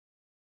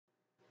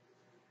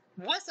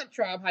What's up,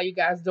 tribe? How you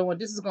guys doing?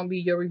 This is going to be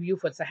your review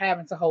for To Have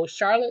and to Hold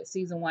Charlotte,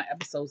 season 1,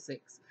 episode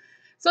 6.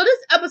 So this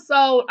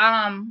episode,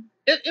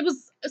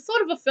 it's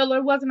sort of a filler.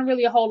 It wasn't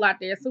really a whole lot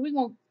there, so we're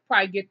gonna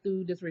probably get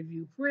through this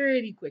review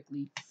pretty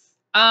quickly.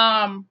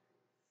 Um,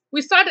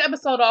 we start the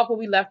episode off where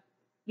we left.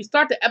 We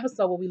start the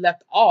episode where we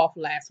left off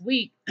last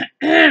week.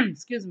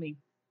 Excuse me.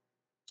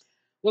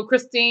 With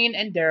Christine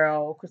and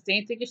Daryl.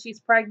 Christine thinking she's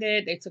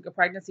pregnant. They took a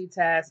pregnancy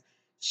test.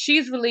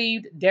 She's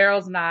relieved.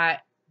 Daryl's not.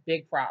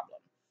 Big problem.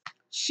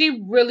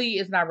 She really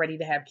is not ready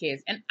to have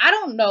kids. And I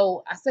don't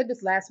know. I said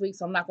this last week,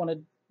 so I'm not going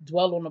to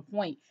dwell on the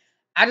point.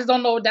 I just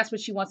don't know if that's what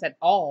she wants at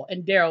all.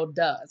 And Daryl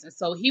does. And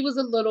so he was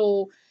a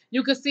little,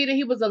 you could see that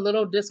he was a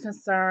little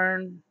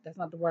disconcerted. That's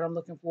not the word I'm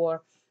looking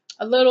for.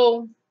 A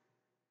little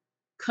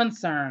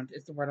concerned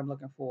is the word I'm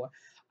looking for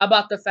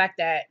about the fact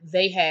that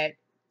they had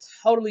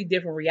totally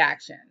different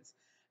reactions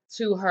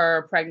to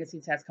her pregnancy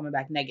test coming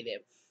back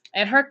negative.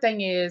 And her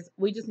thing is,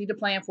 we just need to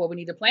plan for it. We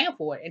need to plan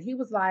for it. And he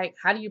was like,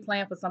 how do you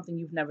plan for something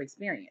you've never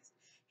experienced?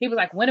 He was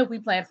like, when have we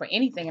planned for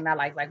anything in our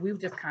life? Like, we've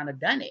just kind of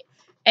done it.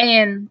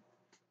 And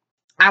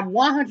I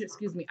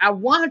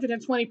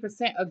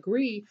 120%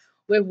 agree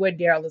with where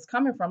Daryl is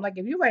coming from. Like,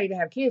 if you're ready to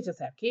have kids,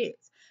 just have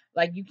kids.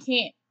 Like, you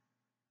can't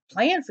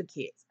plan for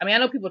kids. I mean, I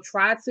know people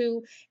try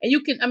to, and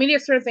you can, I mean,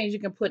 there's certain things you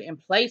can put in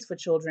place for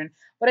children,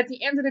 but at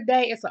the end of the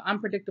day, it's an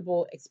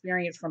unpredictable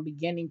experience from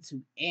beginning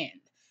to end.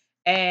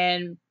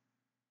 And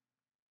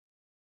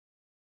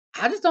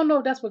I just don't know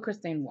if that's what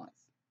Christine wants.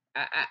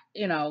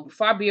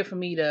 Far be it for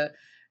me to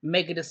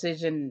make a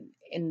decision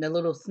in the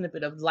little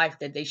snippet of life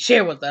that they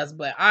share with us,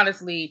 but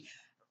honestly,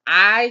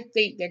 I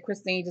think that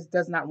Christine just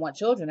does not want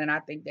children, and I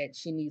think that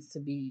she needs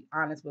to be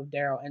honest with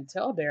Daryl and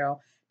tell Daryl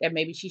that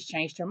maybe she's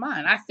changed her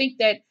mind. I think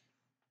that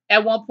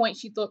at one point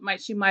she thought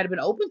she might have been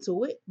open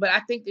to it, but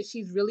I think that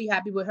she's really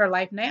happy with her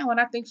life now, and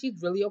I think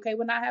she's really okay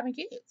with not having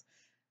kids.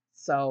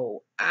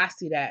 So I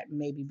see that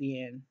maybe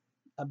being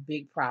a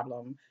big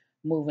problem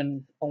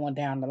moving on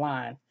down the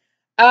line.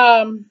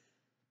 Um,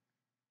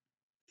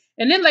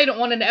 and then later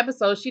on in the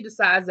episode, she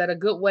decides that a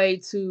good way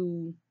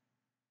to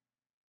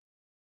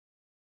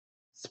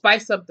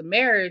spice up the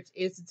marriage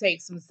is to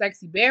take some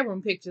sexy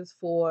bedroom pictures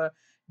for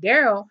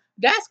Daryl.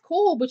 That's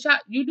cool, but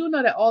you do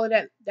know that all of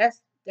that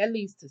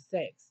leads to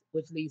sex,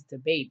 which leads to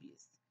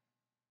babies.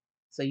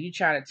 So you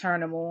try to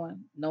turn him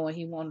on, knowing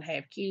he want to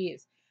have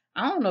kids.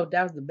 I don't know if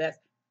that was the best.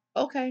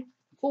 Okay,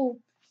 cool.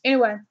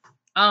 Anyway,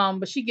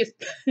 but she gets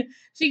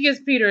she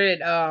gets Peter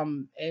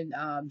and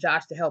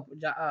Josh to help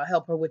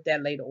her with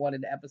that later on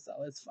in the episode.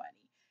 It's funny.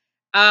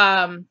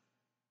 Um,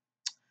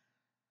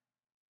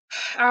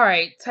 all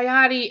right,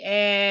 Tayati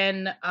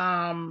and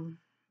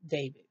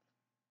David.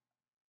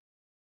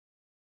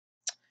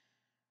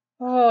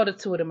 Oh, the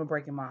two of them are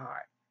breaking my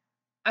heart.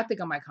 I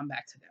think I might come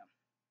back to them.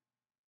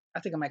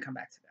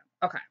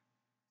 Okay.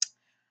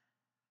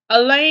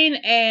 Elaine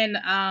and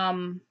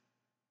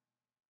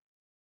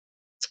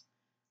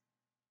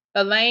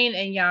Elaine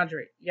and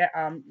Yandrik.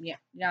 Yandrik.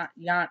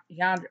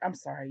 I'm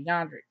sorry,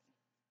 Yandrik.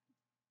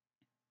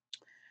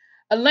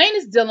 Elaine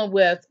is dealing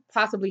with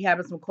possibly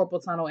having some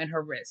carpal tunnel in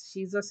her wrist.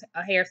 She's a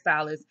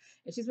hairstylist,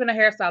 and she's been a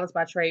hairstylist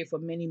by trade for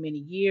many, many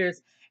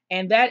years.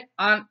 And that,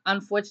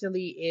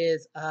 unfortunately,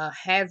 is a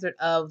hazard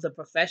of the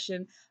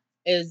profession.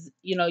 Is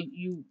your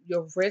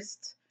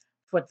wrist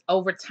for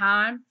over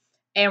time,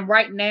 and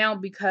right now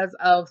because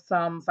of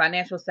some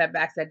financial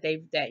setbacks that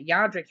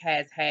Yandrik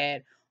has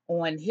had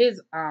on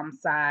his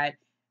side,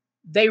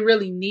 they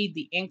really need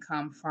the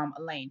income from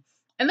Elaine.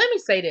 And let me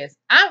say this: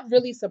 I'm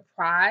really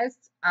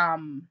surprised.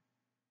 I'm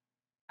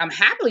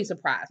happily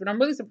surprised, but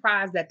I'm really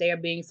surprised that they are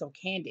being so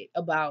candid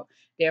about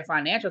their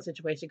financial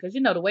situation. Because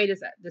the way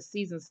this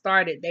season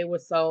started, they were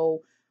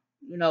so,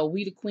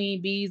 we the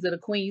queen bees of the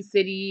queen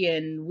city,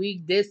 and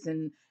we this,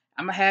 and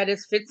I'm gonna have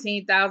this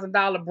 $15,000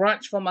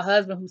 brunch for my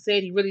husband who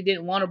said he really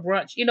didn't want a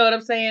brunch. You know what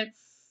I'm saying?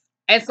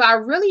 And so I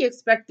really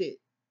expected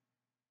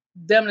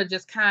them to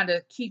just kind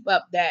of keep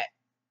up that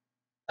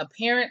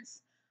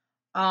appearance.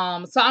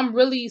 So I'm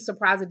really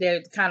surprised that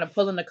they're kind of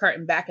pulling the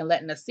curtain back and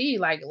letting us see,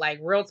 like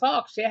real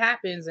talk, shit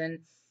happens, and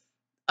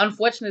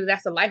unfortunately,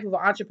 that's the life of an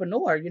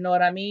entrepreneur. You know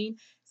what I mean?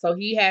 So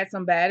he had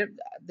some bad.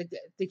 I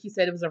think he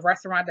said it was a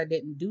restaurant that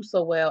didn't do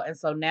so well, and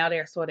so now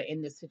they're sort of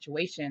in this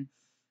situation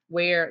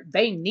where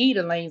they need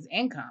Elaine's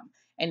income,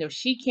 and if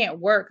she can't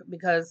work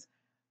because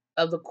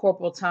of the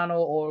corporal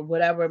tunnel or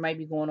whatever might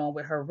be going on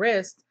with her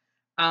wrist,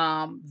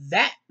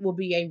 that will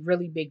be a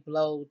really big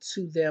blow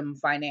to them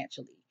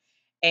financially.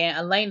 And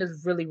Elaine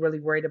is really, really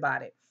worried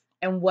about it.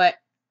 And what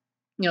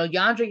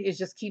Yandri is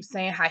just keeps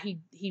saying how he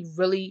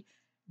really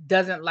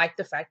doesn't like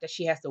the fact that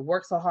she has to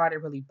work so hard.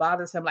 It really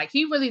bothers him. Like,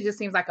 he really just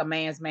seems like a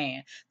man's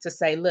man to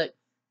say, look,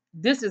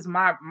 this is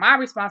my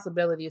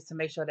responsibility is to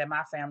make sure that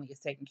my family is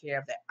taken care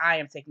of, that I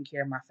am taking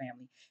care of my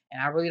family.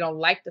 And I really don't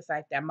like the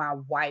fact that my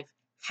wife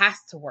has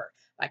to work.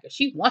 Like, if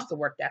she wants to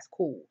work, that's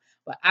cool.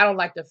 But I don't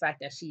like the fact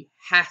that she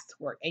has to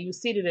work. And you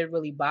see that it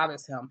really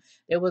bothers him.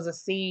 There was a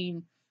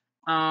scene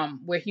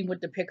where he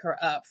went to pick her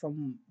up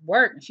from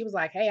work, and she was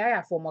like, "Hey, I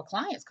got 4 more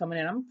clients coming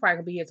in. I'm probably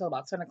gonna be here till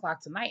about 10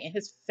 o'clock tonight." And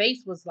his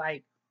face was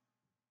like,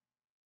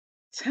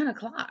 10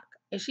 o'clock.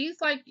 And she's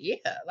like, "Yeah,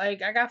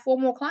 like I got 4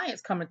 more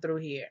clients coming through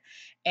here."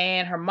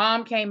 And her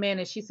mom came in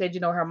and she said,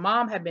 her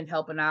mom had been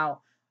helping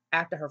out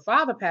after her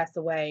father passed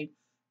away,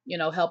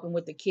 helping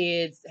with the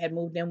kids, had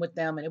moved in with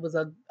them, and it was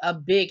a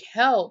big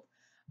help.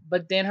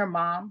 But then her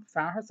mom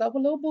found herself a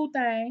little boo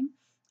thing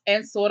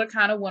and sort of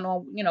kind of went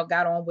on,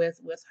 got on with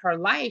her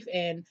life.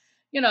 And,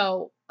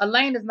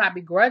 Elaine is not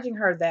begrudging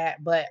her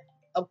that, but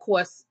of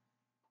course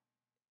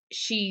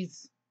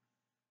she's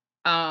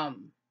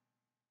um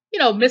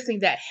missing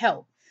that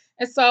help.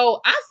 And so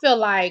I feel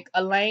like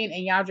Elaine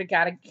and Yandra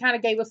got kind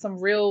of gave us some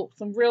real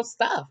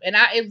stuff. And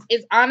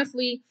it's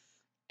honestly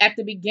at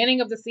the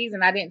beginning of the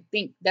season, I didn't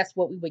think that's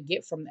what we would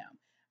get from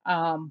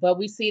them. But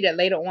we see that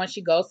later on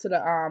she goes to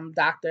the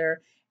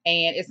doctor,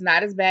 and it's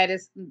not as bad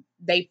as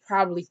they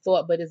probably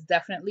thought, but it's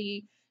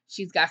definitely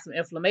she's got some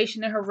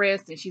inflammation in her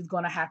wrist, and she's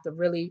gonna have to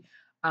really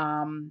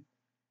um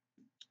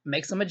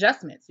make some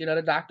adjustments.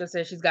 The doctor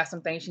says she's got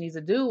some things she needs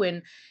to do.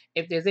 And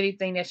if there's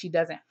anything that she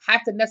doesn't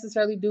have to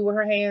necessarily do with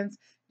her hands,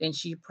 then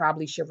she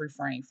probably should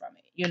refrain from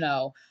it.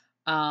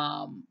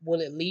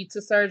 Will it lead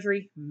to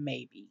surgery?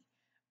 Maybe.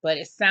 But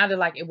it sounded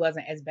like it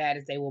wasn't as bad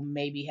as they will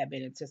maybe have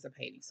been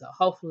anticipating. So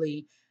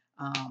hopefully,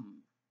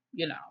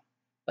 you know,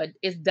 but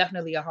it's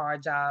definitely a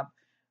hard job.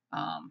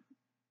 Um,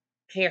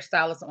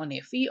 Hairstylists on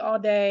their feet all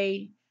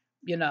day,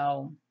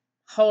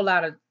 whole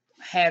lot of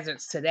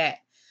hazards to that.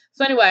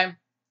 So anyway,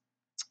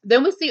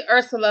 then we see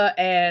Ursula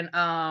and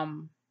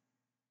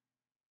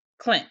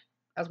Clint.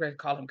 I was going to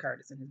call him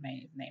Curtis, and his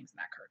name is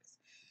not Curtis.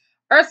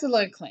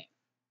 Ursula and Clint.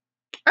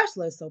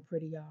 Ursula is so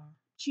pretty, y'all.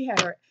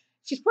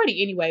 She's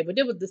pretty anyway, but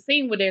there was the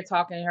scene where they're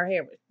talking, and her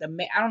hair was I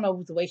don't know if it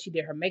was the way she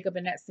did her makeup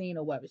in that scene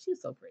or what, but she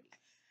was so pretty.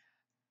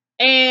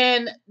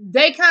 And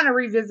they kind of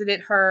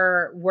revisited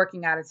her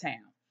working out of town.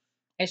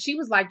 And she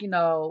was like,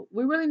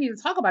 we really need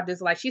to talk about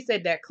this. Like she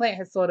said that Clint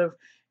has sort of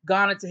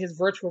gone into his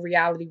virtual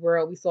reality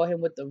world. We saw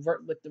him with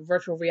the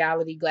virtual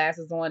reality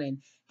glasses on, and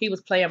he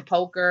was playing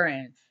poker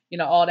and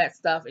all that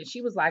stuff. And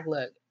she was like,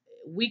 "Look,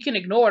 we can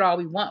ignore it all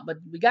we want, but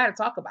we got to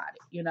talk about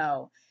it."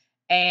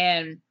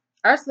 And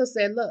Ursula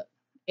said, "Look,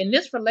 in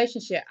this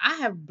relationship, I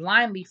have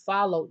blindly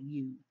followed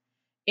you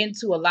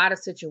into a lot of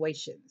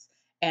situations,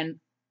 and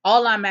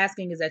all I'm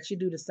asking is that you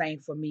do the same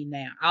for me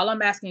now. All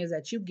I'm asking is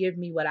that you give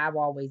me what I've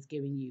always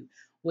given you,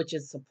 which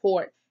is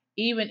support,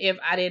 even if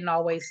I didn't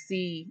always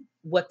see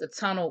what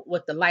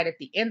the light at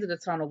the end of the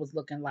tunnel was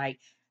looking like.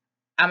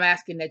 I'm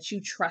asking that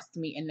you trust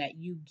me and that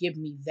you give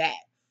me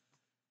that."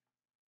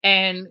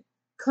 And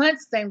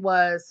Clint's thing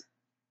was,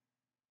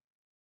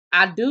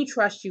 "I do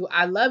trust you.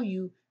 I love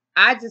you.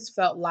 I just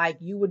felt like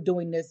you were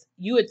doing this.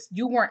 You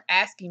weren't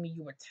asking me,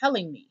 you were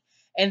telling me.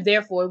 And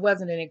therefore it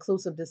wasn't an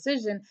inclusive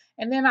decision.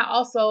 And then I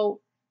also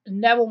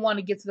never want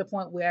to get to the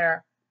point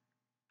where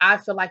I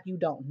feel like you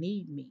don't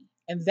need me."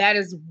 And that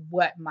is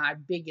what my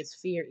biggest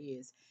fear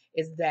is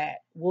that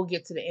we'll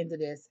get to the end of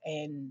this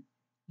and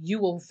you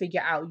will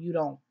figure out you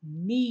don't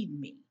need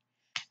me.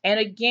 And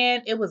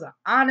again, it was an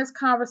honest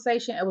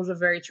conversation. It was a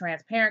very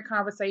transparent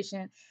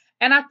conversation.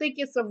 And I think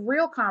it's a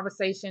real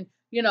conversation.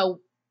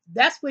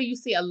 That's where you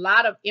see a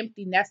lot of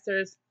empty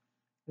nesters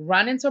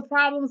run into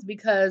problems,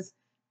 because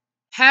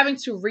having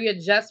to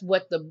readjust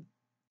what the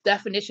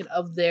definition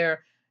of the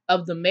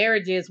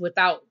marriage is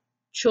without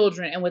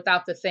children and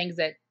without the things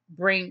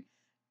bring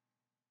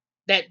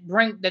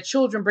that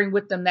children bring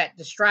with them that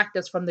distract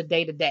us from the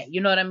day to day.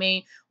 You know what I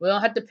mean? We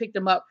don't have to pick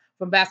them up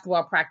from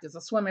basketball practice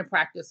or swimming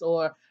practice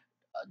or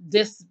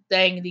this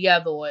thing and the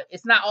other. Or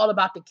it's not all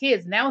about the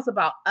kids. Now it's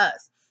about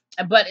us.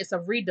 But it's a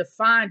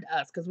redefined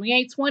us, because we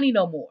ain't 20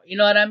 no more. You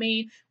know what I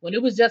mean? When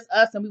it was just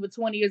us and we were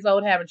 20 years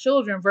old having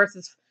children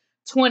versus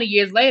 20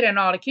 years later and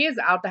all the kids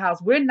are out the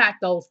house, we're not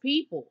those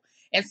people.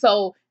 And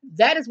so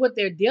that is what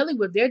they're dealing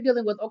with. They're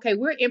dealing with, okay,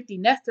 we're empty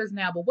nesters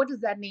now, but what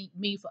does that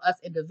mean for us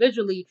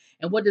individually?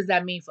 And what does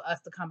that mean for us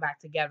to come back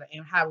together,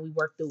 and how do we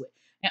work through it?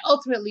 And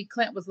ultimately,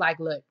 Clint was like,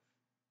 "Look,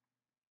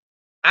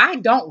 I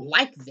don't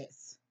like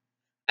this.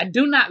 I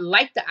do not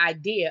like the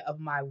idea of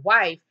my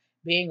wife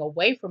being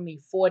away from me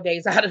 4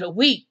 days out of the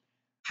week.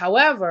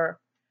 However,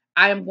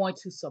 I am going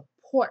to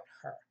support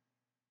her.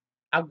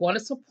 I'm going to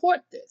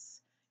support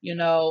this. You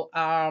know,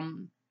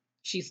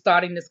 she's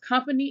starting this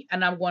company,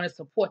 and I'm going to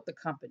support the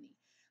company."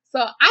 So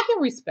I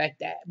can respect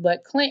that,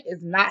 but Clint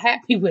is not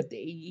happy with it.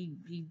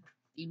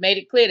 He made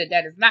it clear that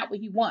that is not what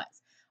he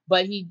wants,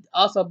 but he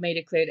also made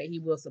it clear that he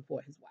will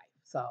support his wife.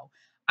 So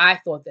I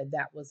thought that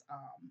that was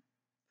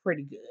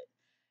pretty good.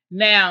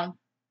 Now,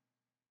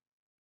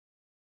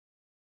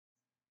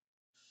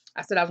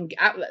 I said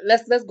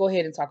let's go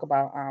ahead and talk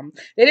about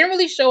they didn't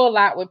really show a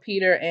lot with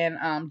Peter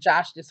and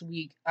Josh this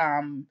week.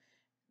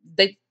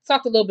 They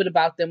talked a little bit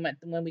about them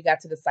when we got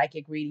to the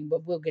psychic reading,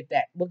 but we'll get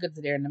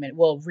to there in a minute.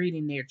 Well,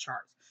 reading their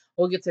charts.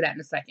 We'll get to that in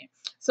a second.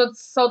 So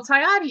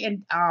Tayati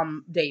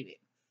and David.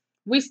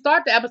 We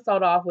start the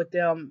episode off with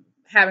them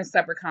having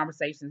separate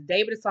conversations.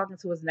 David is talking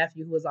to his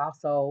nephew, who is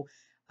also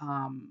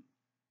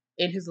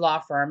in his law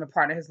firm, a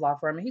partner in his law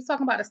firm, and he's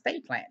talking about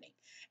estate planning.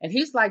 And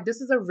he's like,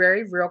 this is a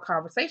very real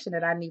conversation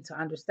that I need to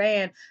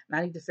understand, and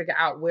I need to figure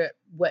out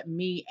what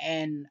me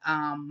and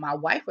my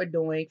wife are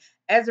doing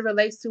as it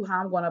relates to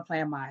how I'm going to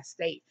plan my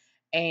estate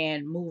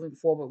and moving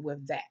forward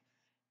with that.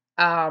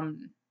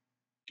 Um,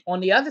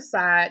 on the other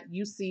side,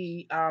 you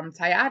see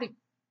Tayati,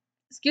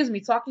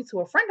 talking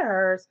to a friend of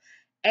hers,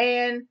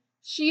 and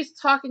she's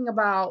talking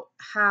about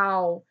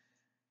how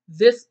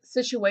this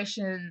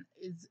situation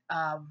is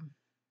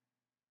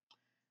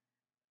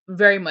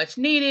very much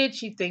needed.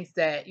 She thinks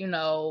that,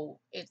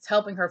 it's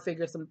helping her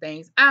figure some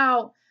things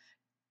out.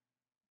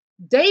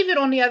 David,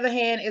 on the other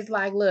hand, is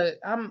like, look,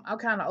 I'm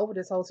kind of over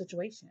this whole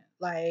situation.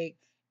 Like,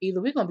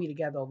 either we're gonna be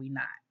together or we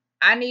not.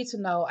 I need to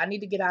know. I need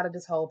to get out of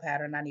this whole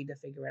pattern. I need to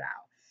figure it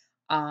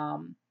out.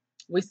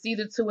 We see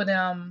the two of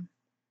them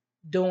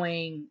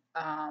doing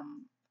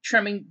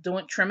trimming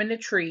the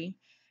tree,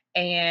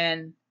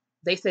 and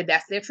they said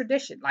that's their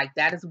tradition. Like,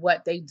 that is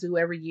what they do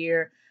every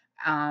year.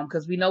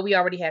 Because we know we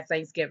already have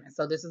Thanksgiving,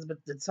 so this is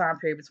the time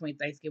period between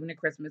Thanksgiving and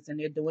Christmas, and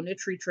they're doing their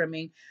tree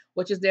trimming,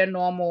 which is their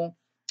normal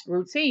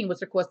routine,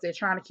 which of course they're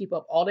trying to keep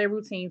up all their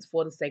routines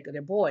for the sake of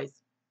their boys.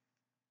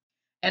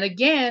 And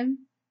again,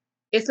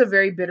 it's a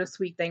very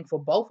bittersweet thing for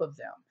both of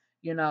them.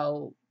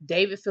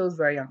 David feels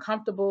very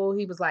uncomfortable.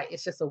 He was like,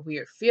 it's just a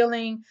weird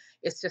feeling.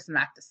 It's just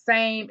not the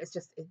same. It's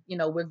just,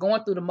 we're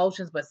going through the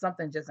motions, but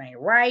something just ain't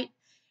right.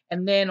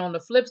 And then on the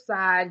flip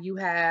side, you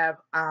have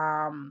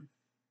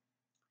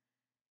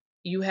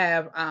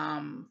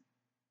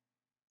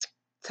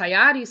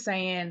Tayati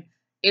saying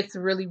it's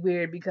really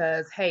weird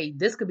because, hey,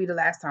 this could be the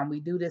last time we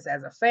do this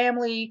as a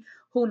family.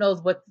 Who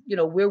knows where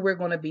we're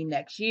going to be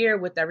next year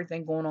with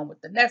everything going on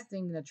with the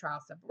nesting and the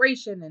child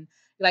separation, and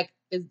like,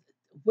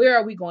 where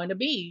are we going to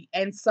be?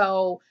 And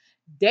so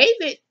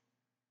David,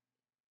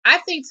 I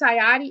think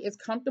Tayati is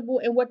comfortable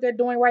in what they're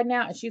doing right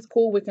now, and she's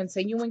cool with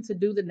continuing to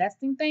do the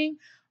nesting thing,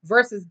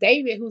 versus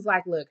David, who's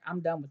like, look,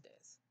 I'm done with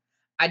this.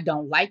 I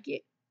don't like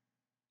it,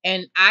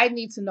 and I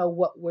need to know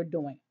what we're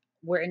doing.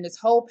 We're in this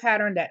whole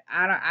pattern that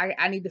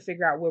I need to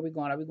figure out where we're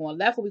going. Are we going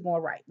left or are we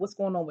going right? What's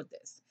going on with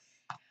this?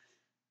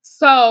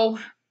 So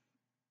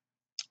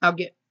I'll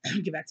get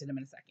back to them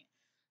in a second.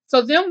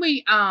 So then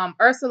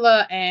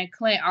Ursula and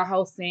Clint are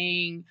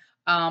hosting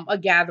a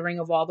gathering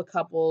of all the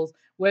couples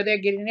where they're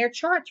getting their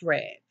charts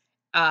read,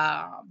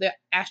 their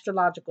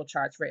astrological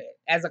charts read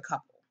as a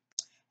couple.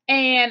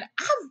 And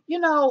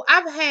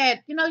I've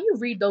had, you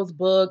read those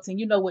books and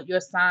you know what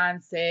your sign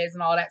says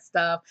and all that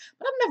stuff,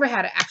 but I've never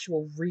had an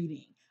actual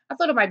reading. I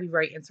thought it might be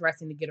very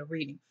interesting to get a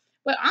reading.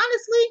 But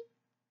honestly,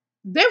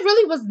 there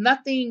really was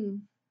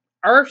nothing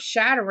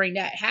earth-shattering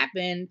that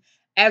happened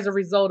as a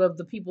result of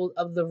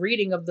the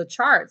reading of the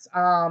charts.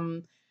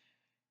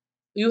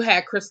 You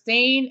had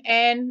Christine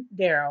and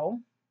Daryl,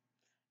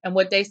 and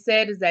what they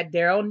said is that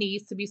Daryl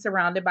needs to be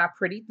surrounded by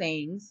pretty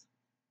things,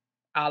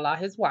 a la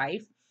his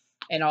wife,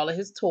 and all of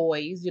his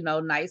toys,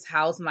 nice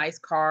house, nice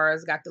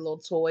cars, got the little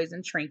toys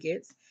and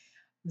trinkets.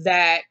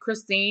 That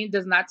Christine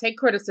does not take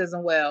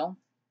criticism well.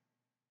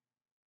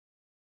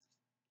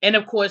 And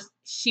of course,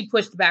 she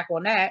pushed back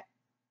on that.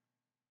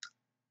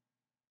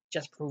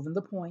 Just proving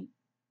the point.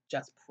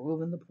 Just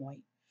proving the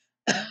point.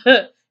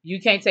 You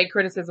can't take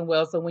criticism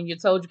well. So when you're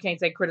told you can't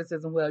take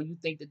criticism well, you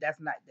think that that's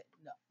not,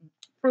 no,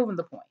 proving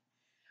the point.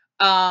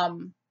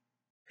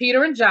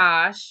 Peter and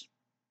Josh.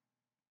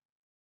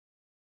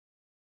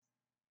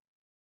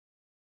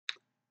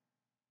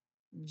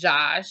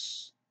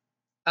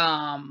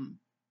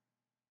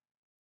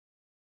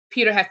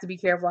 Peter has to be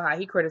careful how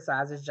he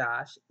criticizes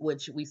Josh,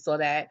 which we saw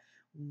that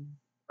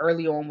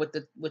early on with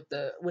the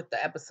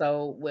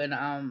episode when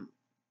I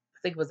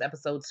think it was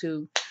episode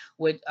 2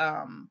 with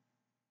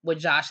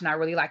Josh not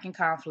really liking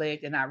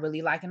conflict and not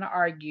really liking to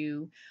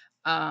argue.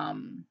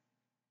 What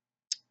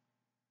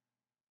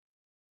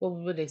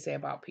would they say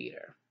about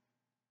Peter?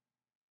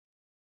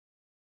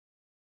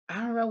 I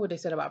don't know what they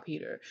said about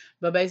Peter,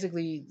 but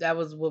basically that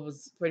was what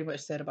was pretty much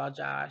said about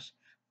Josh.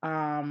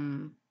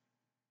 Elaine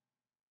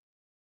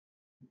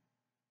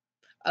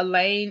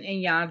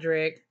and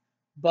Yandrik,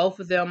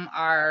 both of them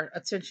are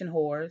attention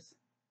whores.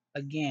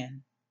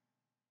 Again,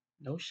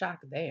 no shock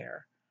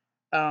there.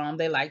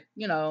 They like,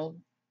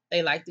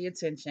 they like the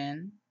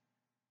attention.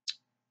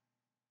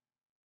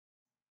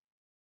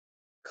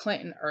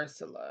 Clint and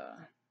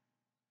Ursula.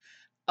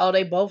 Oh,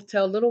 they both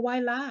tell little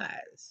white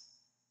lies.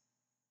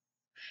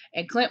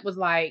 And Clint was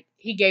like,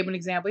 he gave an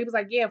example. He was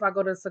like, yeah, if I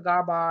go to a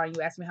cigar bar and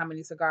you ask me how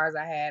many cigars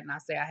I had, and I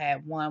say I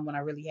had one when I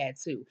really had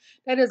two,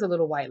 that is a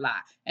little white lie.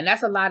 And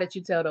that's a lie that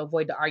you tell to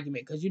avoid the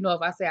argument. Because if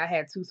I say I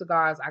had 2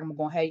 cigars, I'm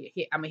gonna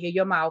hear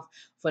your mouth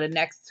for the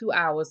next 2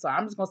 hours. So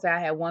I'm just gonna say I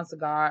had 1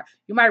 cigar.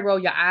 You might roll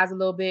your eyes a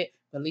little bit,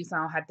 but at least I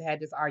don't have to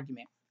have this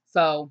argument.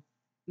 So,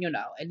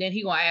 and then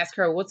he gonna ask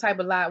her, what type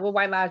of lie, what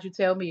white lies you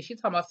tell me? She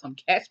talking about some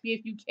catch me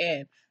if you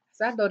can.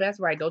 So I know that's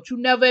right. Don't you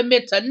never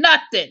admit to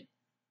nothing.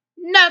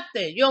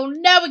 Nothing. You'll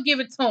never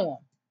give it to him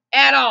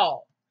at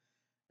all.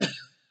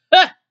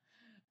 But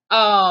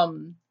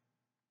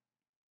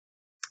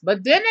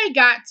then they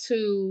got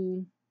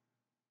to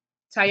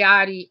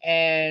Tayati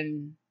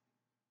and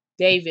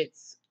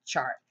David's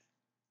chart.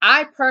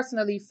 I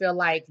personally feel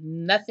like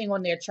nothing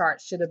on their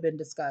chart should have been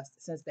discussed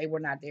since they were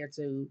not there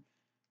to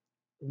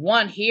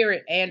one hear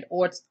it and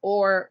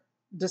or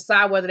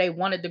decide whether they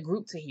wanted the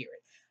group to hear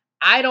it.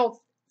 I don't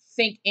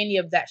think any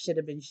of that should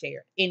have been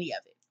shared. Any of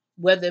it,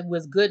 whether it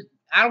was good.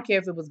 I don't care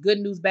if it was good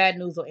news, bad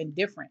news, or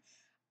indifferent.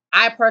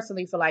 I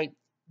personally feel like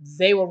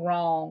they were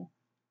wrong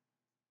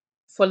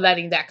for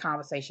letting that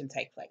conversation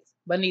take place.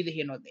 But neither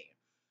here nor there.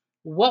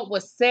 What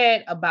was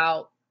said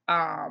about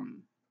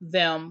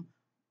them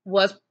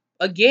was,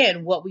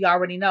 again, what we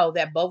already know,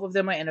 that both of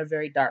them are in a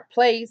very dark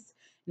place.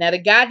 Now, the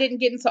guy didn't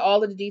get into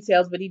all of the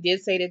details, but he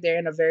did say that they're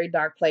in a very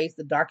dark place,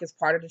 the darkest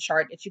part of the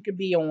chart that you could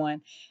be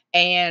on.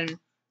 And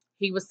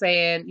he was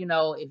saying,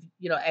 if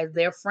as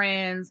their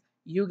friends,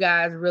 you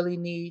guys really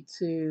need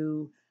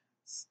to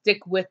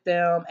stick with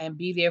them and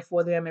be there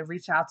for them and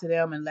reach out to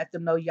them and let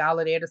them know y'all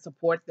are there to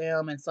support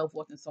them and so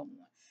forth and so on.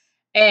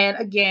 And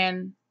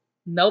again,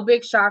 no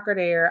big shocker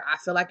there. I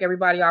feel like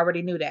everybody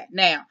already knew that.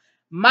 Now,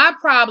 my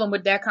problem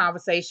with that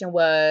conversation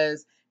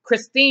was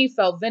Christine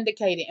felt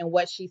vindicated in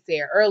what she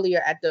said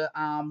earlier at the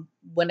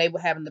when they were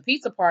having the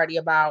pizza party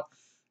about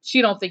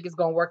she don't think it's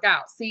gonna work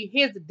out. See,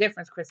 here's the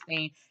difference,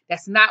 Christine.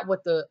 That's not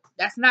what the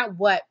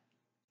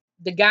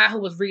guy who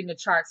was reading the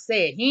chart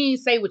said. He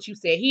didn't say what you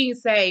said. He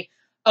didn't say,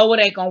 oh, it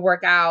ain't gonna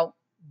work out.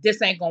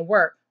 This ain't gonna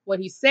work. What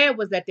he said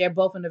was that they're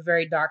both in a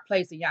very dark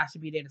place and y'all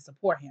should be there to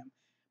support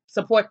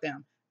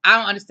them. I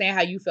don't understand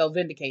how you felt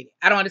vindicated.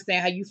 I don't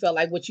understand how you felt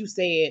like what you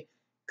said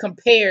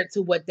compared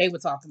to what they were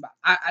talking about.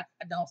 I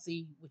don't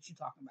see what you're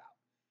talking about.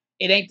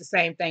 It ain't the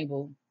same thing,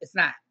 boo. It's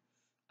not.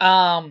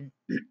 And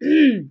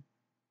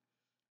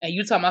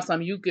you talking about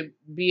something you could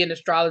be an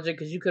astrologer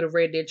because you could have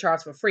read their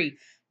charts for free.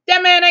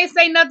 That man ain't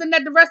say nothing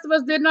that the rest of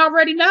us didn't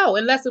already know,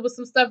 unless it was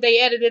some stuff they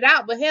edited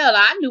out. But hell,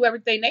 I knew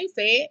everything they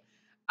said.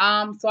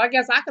 So I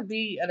guess I could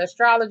be an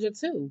astrologer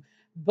too.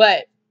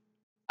 But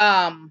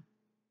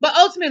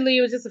ultimately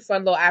it was just a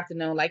fun little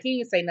afternoon. Like, he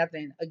didn't say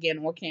nothing again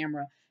on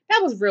camera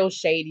that was real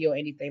shady or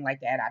anything like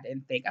that. I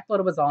didn't think. I thought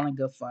it was all in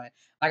good fun.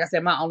 Like I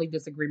said, my only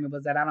disagreement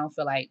was that I don't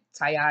feel like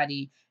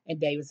Tayati and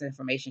David's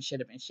information should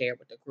have been shared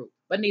with the group.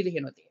 But neither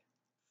here nor there.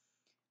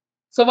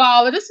 So while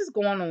all of this is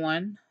going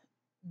on,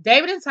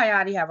 David and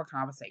Tayati have a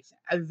conversation,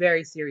 a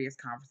very serious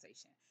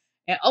conversation.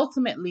 And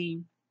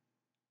ultimately,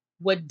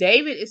 what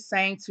David is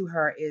saying to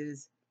her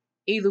is,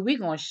 either we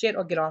gonna shit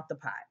or get off the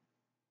pot.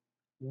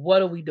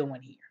 What are we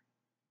doing here?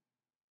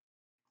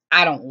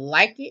 I don't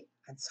like it.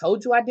 I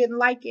told you I didn't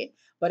like it.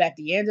 But at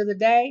the end of the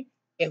day,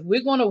 if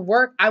we're gonna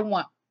work, I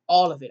want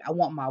all of it. I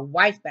want my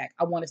wife back.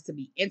 I want us to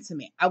be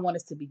intimate. I want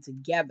us to be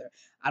together.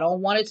 I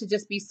don't want it to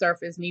just be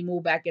surface, me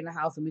move back in the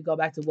house and we go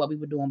back to what we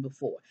were doing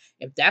before.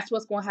 If that's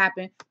what's going to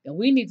happen, then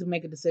we need to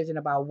make a decision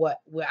about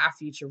where our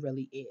future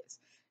really is.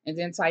 And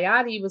then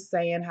Tayati was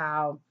saying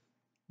how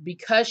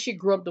because she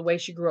grew up the way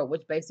she grew up,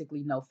 which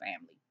basically no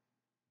family.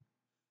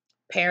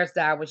 Parents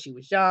died when she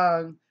was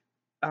young.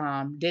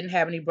 Didn't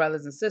have any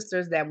brothers and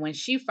sisters, that when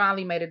she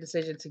finally made a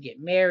decision to get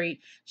married,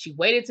 she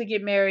waited to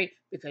get married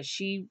because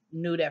she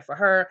knew that for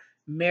her,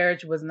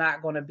 marriage was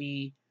not going to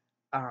be,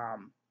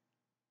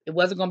 it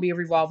wasn't going to be a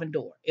revolving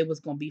door. It was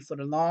going to be for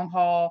the long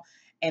haul.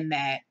 And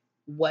that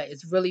what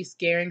is really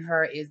scaring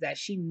her is that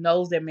she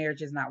knows that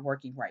marriage is not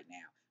working right now.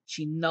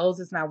 She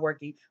knows it's not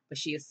working, but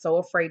she is so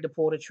afraid to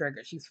pull the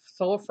trigger. She's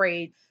so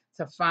afraid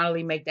to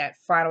finally make that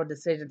final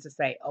decision to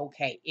say,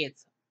 okay,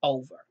 it's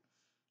over.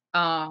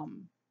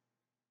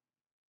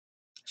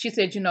 She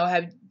said,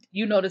 have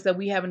you noticed that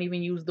we haven't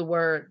even used the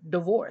word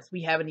divorce?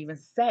 We haven't even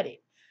said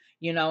it,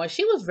 and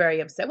she was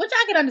very upset, which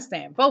I can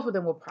understand. Both of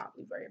them were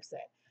probably very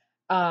upset.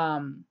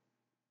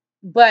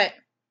 But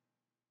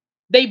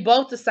they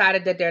both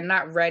decided that they're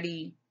not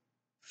ready.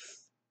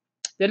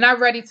 They're not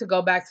ready to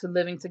go back to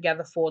living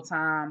together full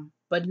time,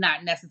 but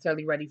not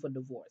necessarily ready for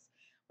divorce.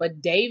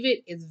 But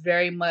David is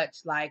very much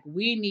like,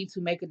 we need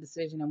to make a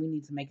decision and we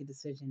need to make a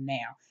decision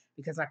now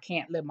because I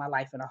can't live my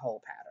life in a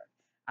whole pattern.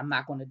 I'm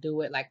not going to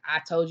do it. Like, I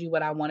told you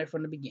what I wanted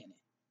from the beginning,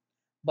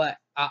 but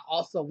I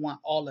also want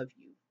all of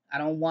you. I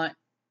don't want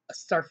a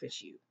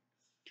surface you.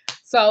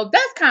 So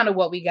that's kind of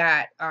what we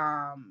got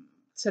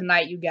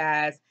tonight, you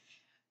guys.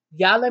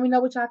 Y'all let me know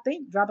what y'all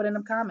think. Drop it in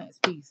the comments.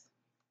 Peace.